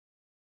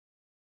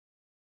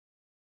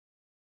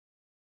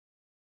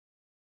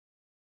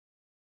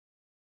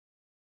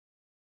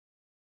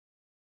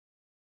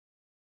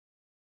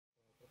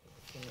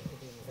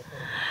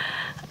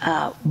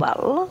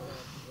Well,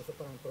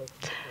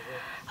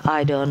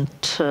 I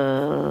don't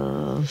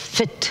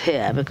fit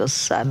here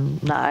because I'm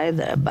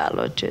neither a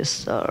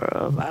biologist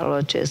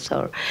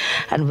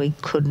and we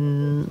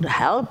couldn't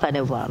help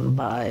anyone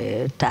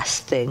by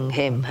testing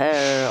him,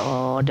 her,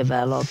 or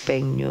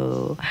developing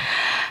new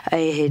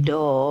aid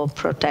or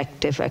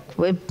protective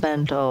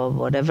equipment or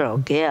whatever, or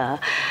gear.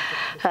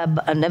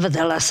 But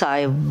nevertheless,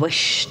 I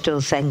wish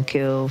to thank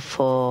you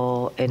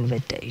for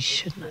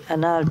invitation,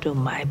 and I'll do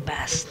my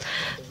best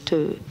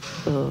to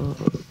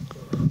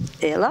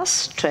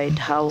illustrate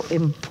how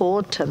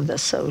important the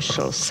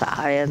social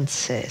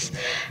sciences,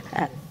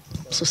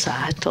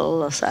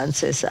 societal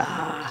sciences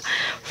are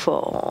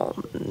for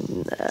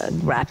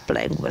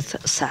grappling with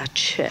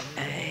such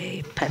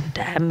a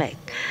pandemic.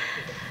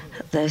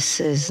 This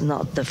is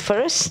not the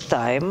first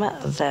time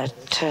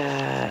that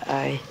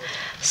I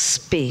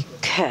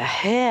speak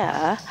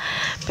here,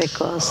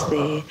 because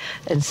the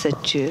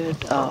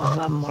Institute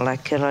of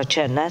Molecular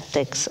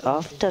Genetics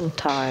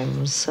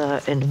oftentimes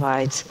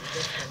invites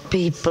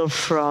people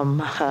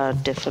from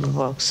different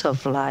walks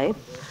of life.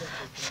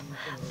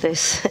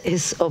 This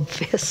is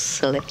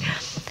obviously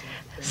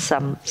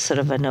some sort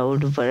of an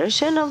old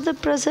version of the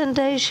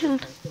presentation.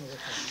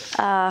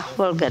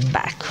 We'll get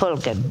back.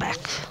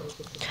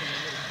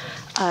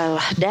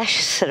 I'll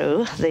dash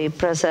through the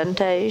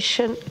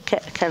presentation.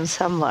 Can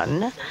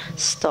someone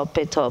stop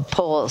it or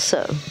pause?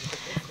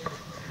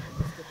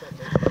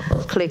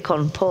 Click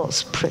on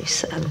pause,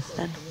 please.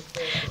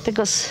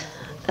 Because,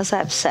 as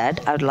I've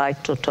said, I'd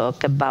like to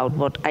talk about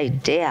what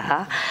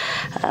IDEA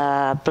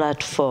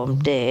platform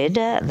did,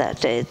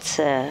 that it's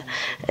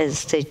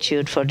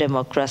Institute for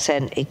Democracy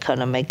and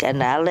Economic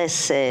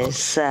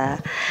Analysis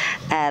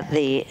at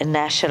the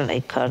National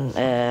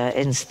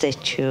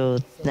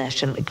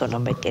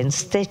Economic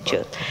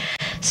Institute.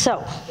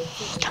 So,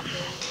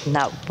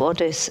 now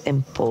what is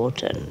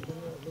important?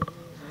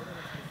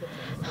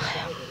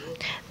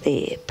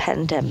 The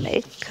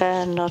pandemic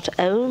not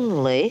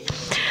only,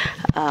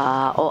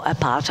 or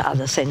apart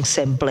other things,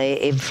 simply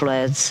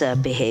influence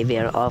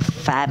behavior of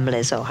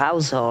families or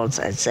households,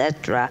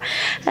 etc.,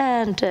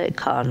 and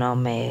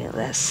economy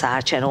as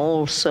such, and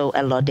also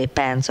a lot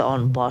depends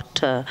on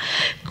what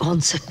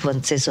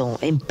consequences or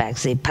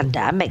impacts the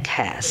pandemic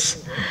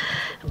has.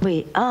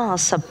 We are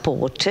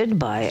supported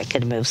by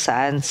Academy of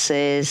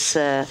Sciences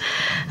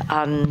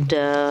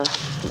under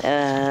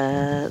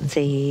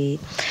the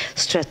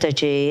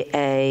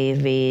Strategy-EI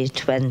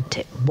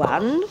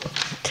V21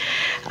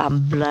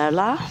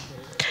 umbrella.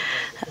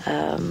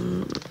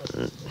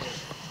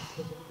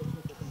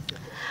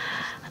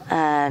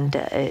 And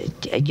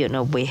you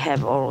know, we have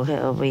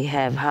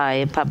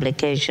high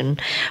publication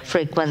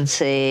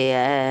frequency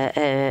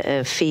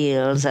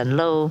fields and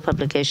low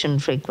publication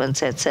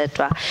frequency,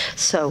 etc.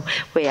 So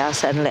we are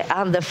certainly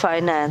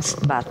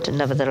underfinanced, but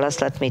nevertheless,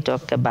 let me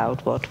talk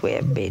about what we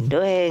have been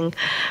doing.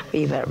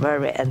 We were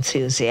very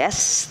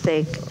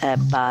enthusiastic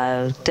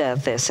about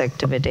this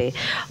activity.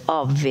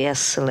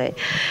 Obviously,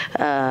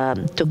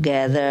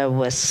 together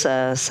with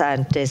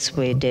scientists,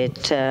 we did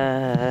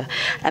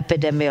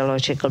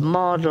epidemiological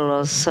models,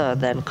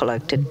 then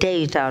collected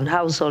data on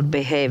household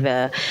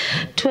behavior,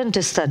 20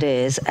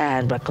 studies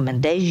and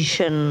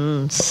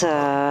recommendations,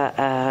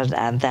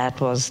 and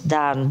that was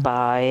done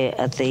by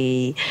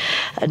the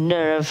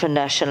NERV,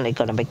 National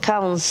Economic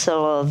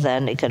Council,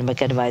 then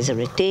Economic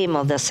Advisory Team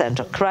of the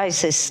Central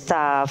Crisis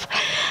Staff,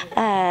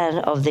 and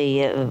of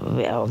the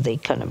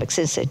Economics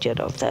Institute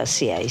of the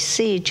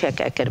CIC,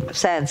 Czech Academy of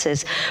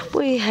Sciences.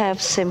 We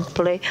have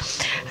simply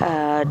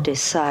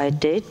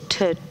decided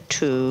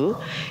to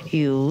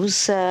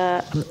use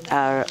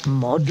our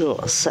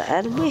models,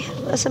 and we,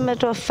 as a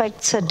matter of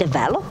fact,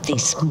 developed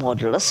these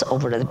models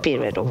over the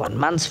period of 1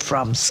 month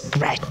from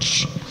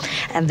scratch,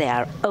 and they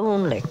are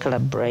only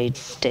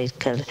collaborated.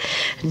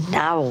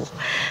 Now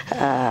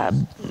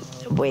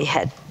we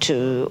had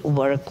to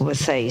work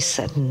with a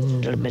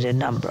certain limited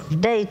number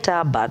of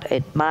data, but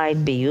it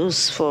might be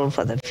useful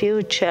for the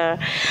future,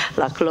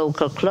 like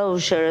local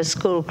closures,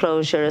 school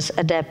closures,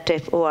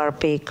 adaptive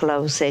ORP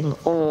closing,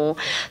 or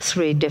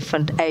 3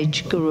 different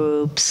age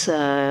groups,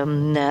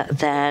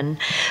 then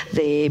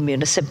the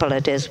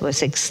municipalities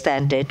with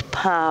extended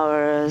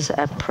powers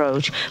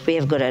approach. We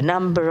have got a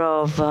number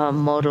of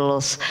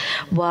models,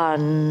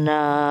 one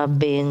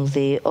being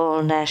the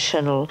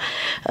all-national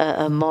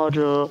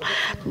model,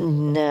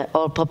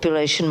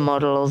 all-population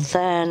model,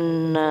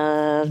 then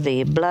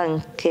the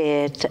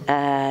blanket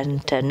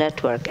and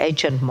network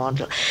agent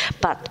model.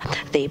 But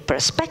the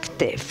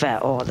perspective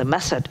or the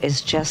method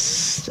is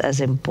just as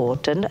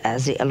important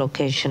as the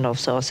allocation of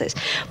sources.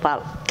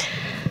 Well,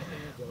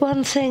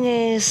 one thing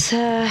is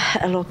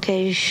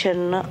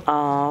allocation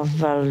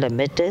of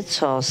limited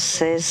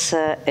sources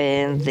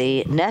in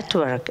the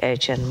network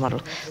agent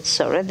model.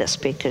 Sorry, the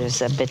speaker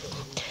is a bit,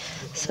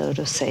 so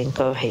to say,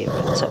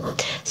 incoherent. So,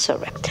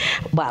 sorry.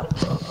 Well,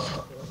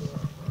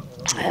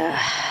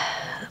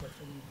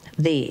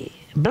 the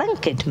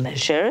blanket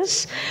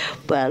measures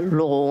were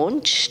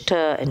launched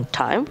in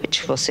time,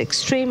 which was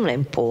extremely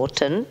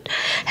important.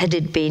 Had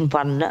it been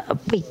 1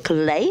 week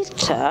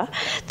later,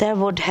 there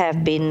would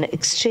have been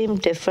extreme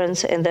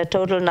difference in the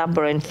total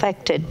number of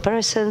infected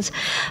persons.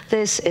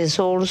 This is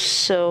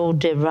also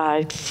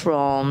derived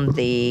from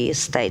the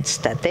state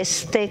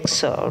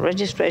statistics or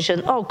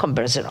registration or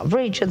comparison of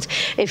regions.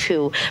 If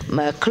you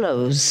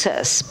close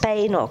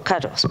Spain or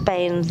cut off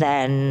Spain,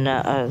 then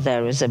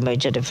there is a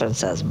major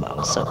difference as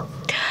well. So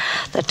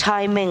the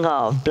timing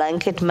of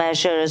blanket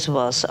measures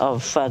was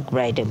of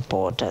great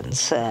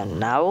importance.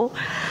 Now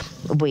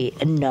we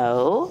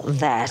know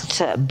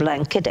that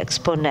blanket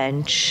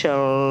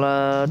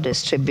exponential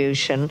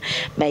distribution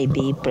may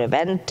be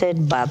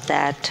prevented, but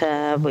that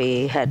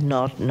we had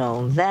not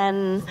known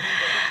then.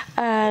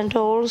 And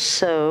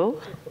also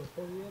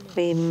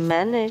we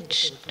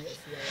managed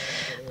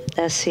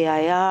the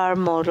CIR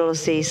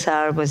models. These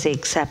are with the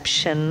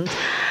exception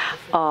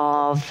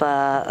of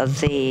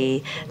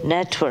the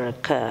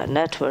network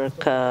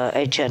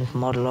agent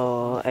model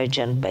or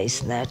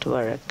agent-based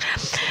network.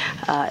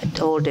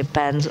 It all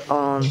depends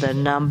on the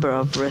number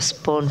of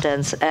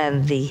respondents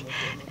and the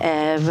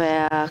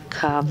area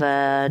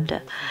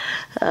covered.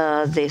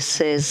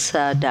 This is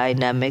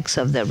dynamics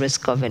of the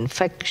risk of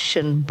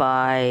infection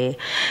by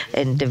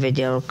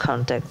individual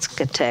contact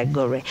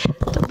category.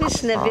 To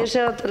bys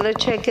nevěřil, tohle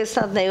člověk je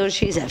snad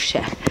nejhorší ze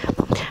všech.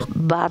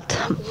 But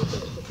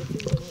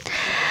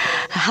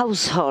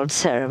household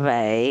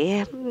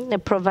survey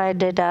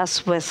provided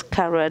us with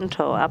current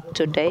or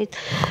up-to-date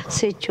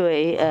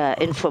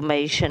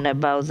information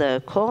about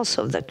the cause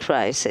of the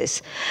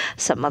crisis.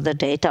 Some other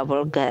data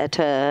we'll get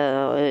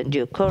in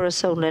due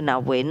course. Only now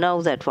we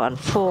know that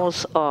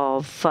 1/4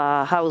 of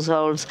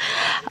households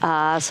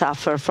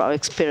suffer from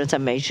experience a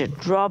major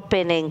drop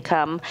in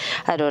income.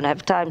 I don't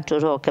have time to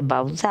talk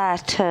about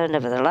that.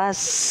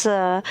 Nevertheless,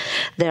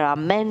 there are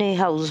many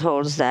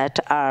households that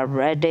are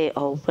ready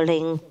or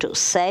willing to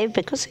save,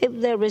 because if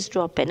there is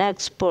drop in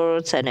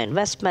exports and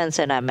investments,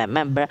 and I'm a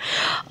member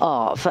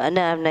of the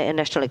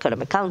National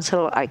Economic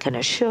Council, I can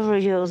assure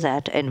you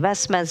that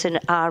investments in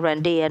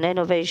R&D and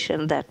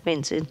innovation, that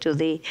means into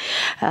the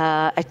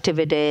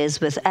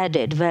activities with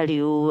added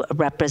value,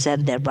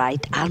 represent the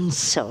right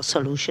answer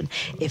solution.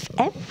 If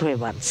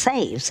everyone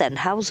saves and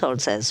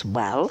households as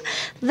well,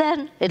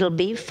 then it'll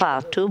be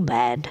far too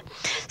bad.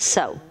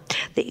 So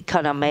the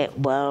economy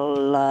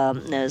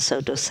will,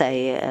 so to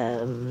say,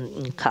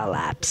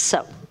 collapse.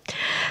 So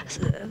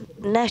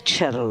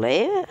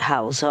naturally,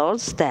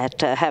 households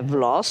that have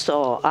lost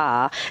or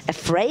are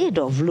afraid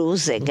of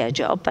losing a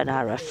job and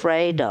are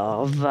afraid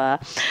of a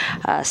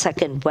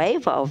second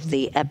wave of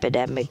the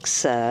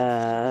epidemics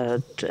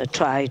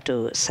try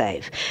to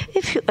save.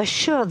 If you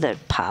assure the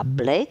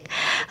public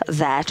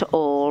that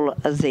all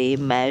the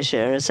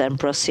measures and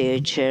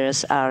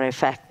procedures are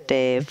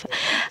effective,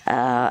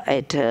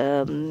 it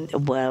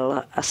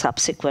will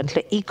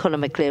subsequently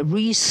economically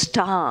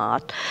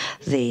restart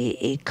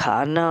the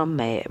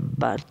economy,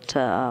 but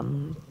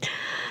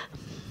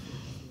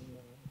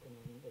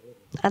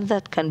and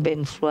that can be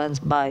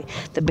influenced by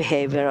the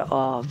behavior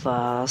of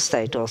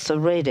state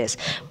authorities.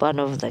 One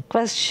of the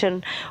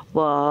questions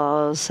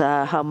was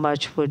how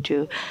much would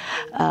you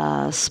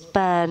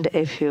spend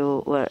if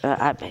you were,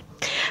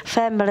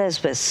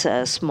 families with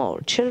small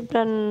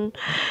children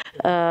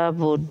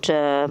would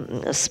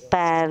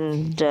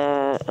spend,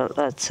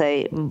 let's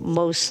say,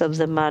 most of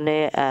the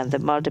money, and the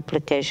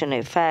multiplication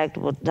effect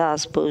would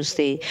thus boost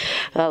the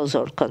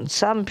household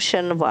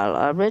consumption,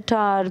 while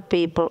retired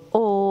people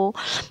or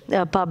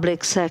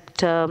public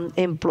sector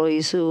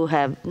employees who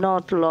have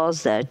not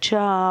lost their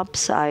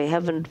jobs. I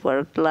haven't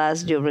worked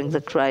last during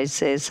the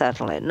crisis,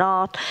 certainly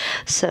not.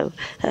 So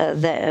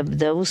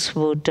those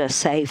would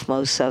save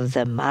most of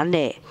the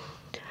money.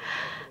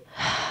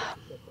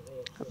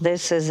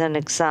 This is an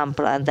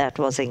example, and that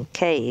was in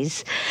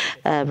case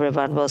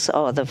everyone was,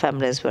 the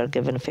families were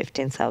given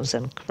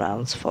 15,000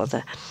 crowns for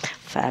the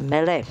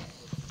family.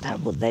 How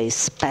would they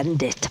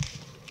spend it?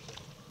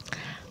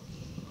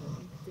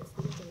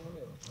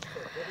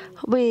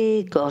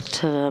 We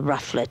got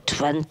roughly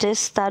 20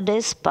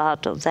 studies.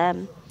 Part of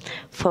them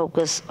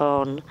focus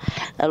on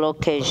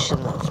allocation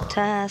of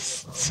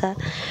tests,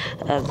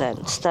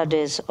 then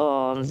studies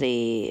on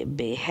the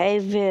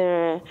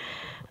behavior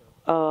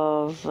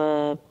of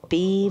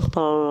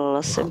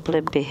people,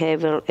 simply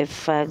behavioral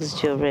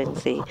effects during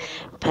the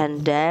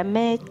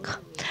pandemic.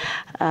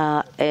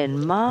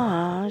 In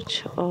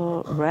March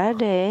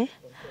already,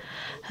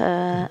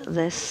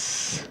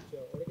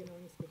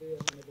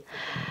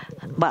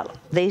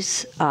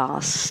 these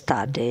are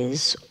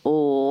studies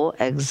or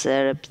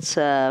excerpts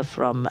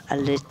from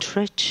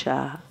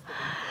literature.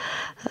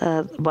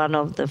 One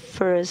of the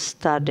first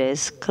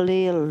studies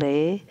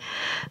clearly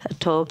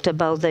talked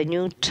about the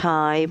new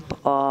type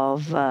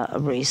of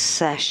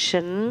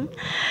recession,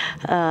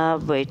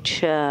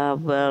 which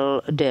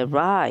will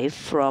derive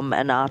from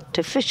an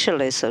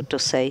artificially, so to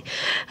say,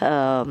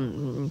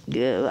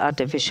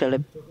 artificially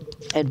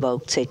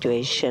invoked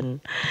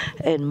situation.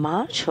 In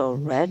March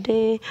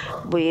already,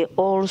 we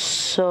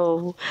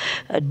also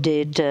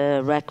did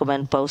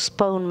recommend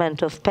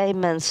postponement of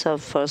payments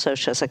for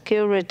Social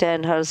Security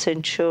and health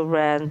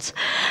insurance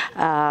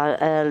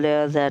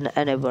earlier than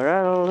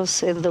anywhere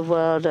else in the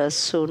world, as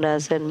soon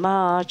as in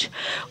March.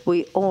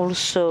 We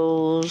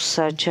also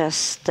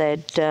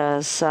suggested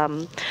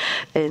some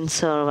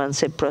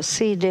insolvency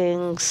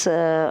proceedings,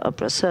 or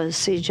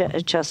procedure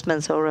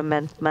adjustments or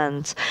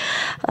amendments.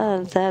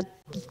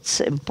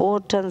 That's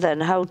important.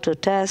 Then how to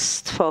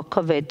test for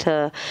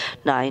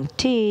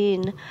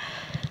COVID-19.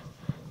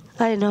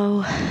 I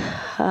know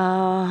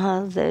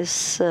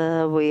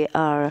we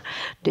are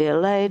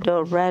delayed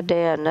already,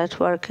 and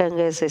networking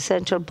is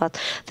essential, but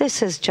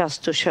this is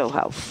just to show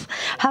how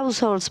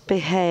households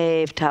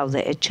behaved, how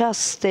they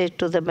adjusted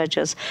to the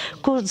measures.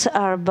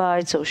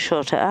 Kurzarbeit, so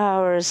shorter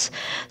hours,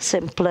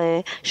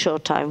 simply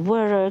short-time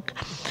work,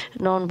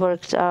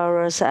 non-worked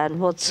hours, and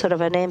what sort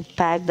of an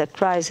impact the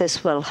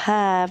crisis will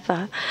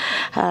have.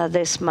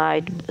 This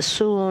might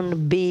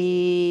soon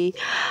be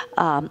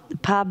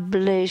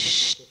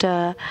published,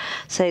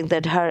 saying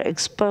that her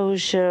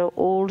exposure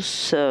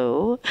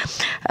also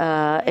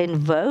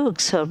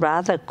invokes, or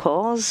rather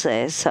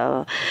causes,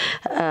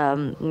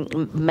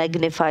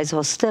 magnifies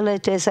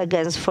hostilities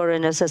against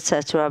foreigners,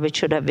 etc., which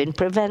should have been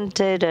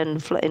prevented,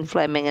 and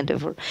inflaming and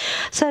different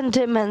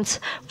sentiments.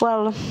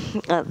 Well,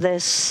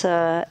 this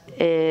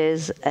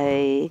is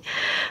a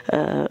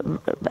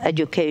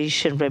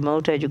education,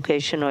 remote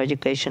education, or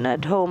education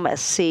at home,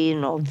 as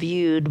seen or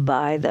viewed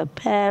by the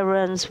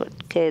parents when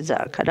kids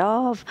are cut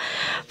off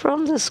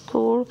from the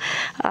school.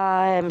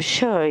 I am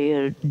sure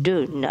you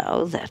do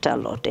know that a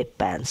lot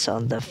depends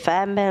on the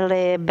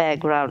family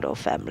background or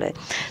family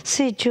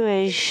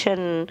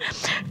situation,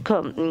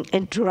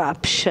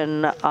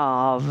 interruption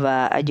of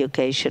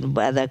education,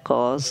 whether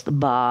caused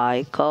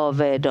by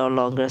COVID or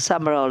longer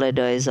summer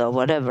holidays or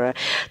whatever.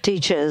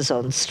 Teachers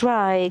on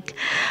strike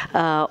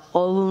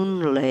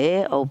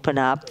only open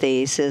up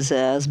the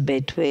scissors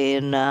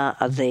between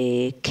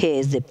the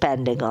kids,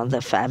 depending on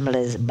the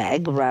family's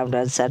background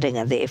and setting,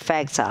 and the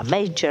effects are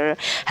major,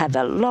 have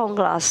a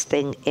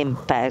long-lasting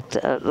impact,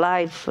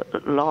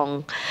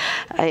 lifelong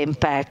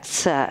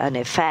impacts and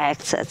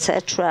effects,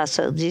 etc.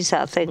 So these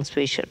are things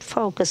we should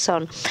focus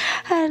on.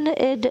 And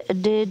it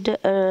did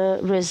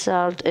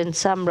result in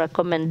some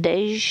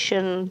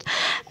recommendations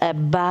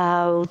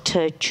about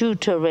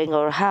tutoring,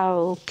 or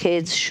how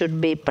kids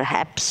should be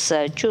perhaps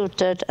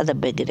tutored at the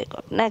beginning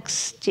of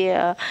next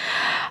year,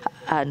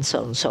 and so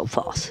on and so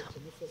forth.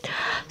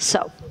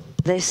 So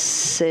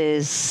this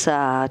is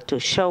to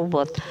show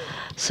what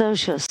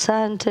social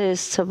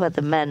scientists,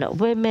 whether men or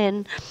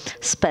women,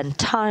 spend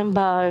time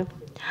by,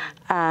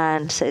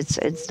 and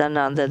it's done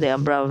under the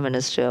umbrella of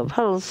Ministry of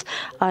Health.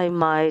 I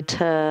might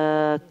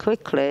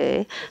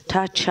quickly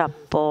touch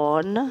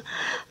upon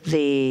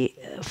the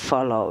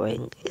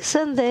following.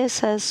 Isn't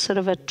this as sort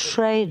of a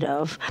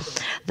trade-off?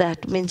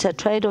 That means a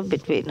trade-off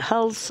between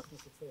health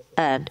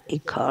and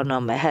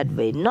economy. Had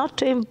we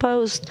not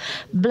imposed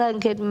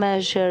blanket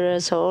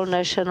measures or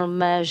national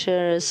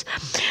measures,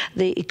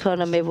 the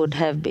economy would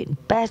have been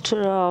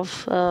better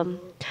off.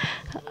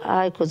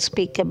 I could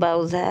speak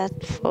about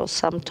that for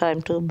some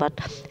time too, but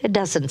it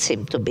doesn't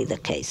seem to be the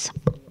case.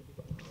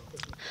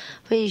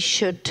 We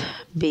should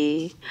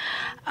be,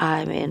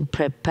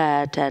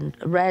 prepared and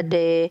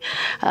ready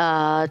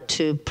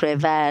to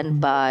prevent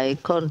by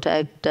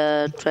contact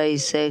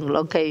tracing,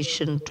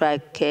 location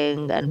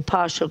tracking, and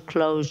partial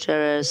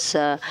closures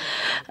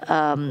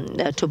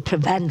to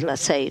prevent,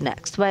 let's say,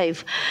 next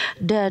wave.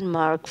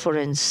 Denmark, for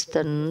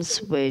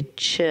instance,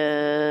 which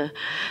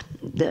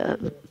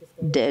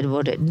did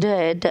what it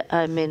did.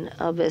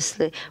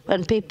 Obviously,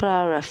 when people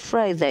are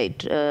afraid, they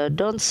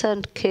don't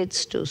send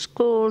kids to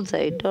school,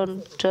 they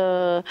don't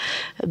go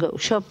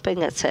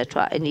shopping,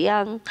 etc. And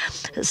young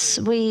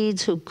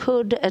Swedes who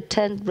could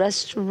attend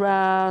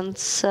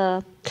restaurants,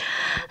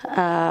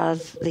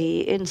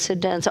 the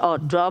incidence or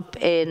drop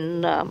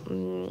in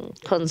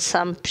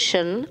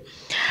consumption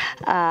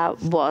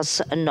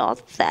was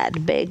not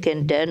that big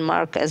in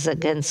Denmark as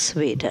against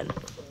Sweden,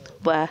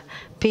 where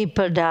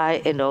people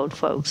die in old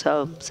folks'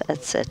 homes,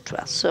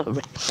 etc.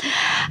 Sorry.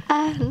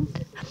 And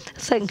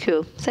thank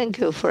you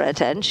for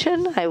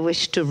attention. I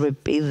wish to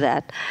repeat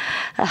that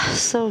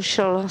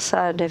social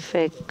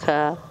scientific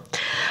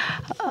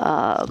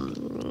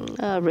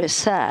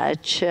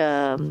research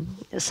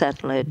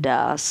certainly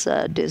does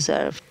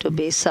deserve to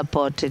be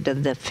supported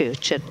in the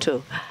future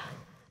too.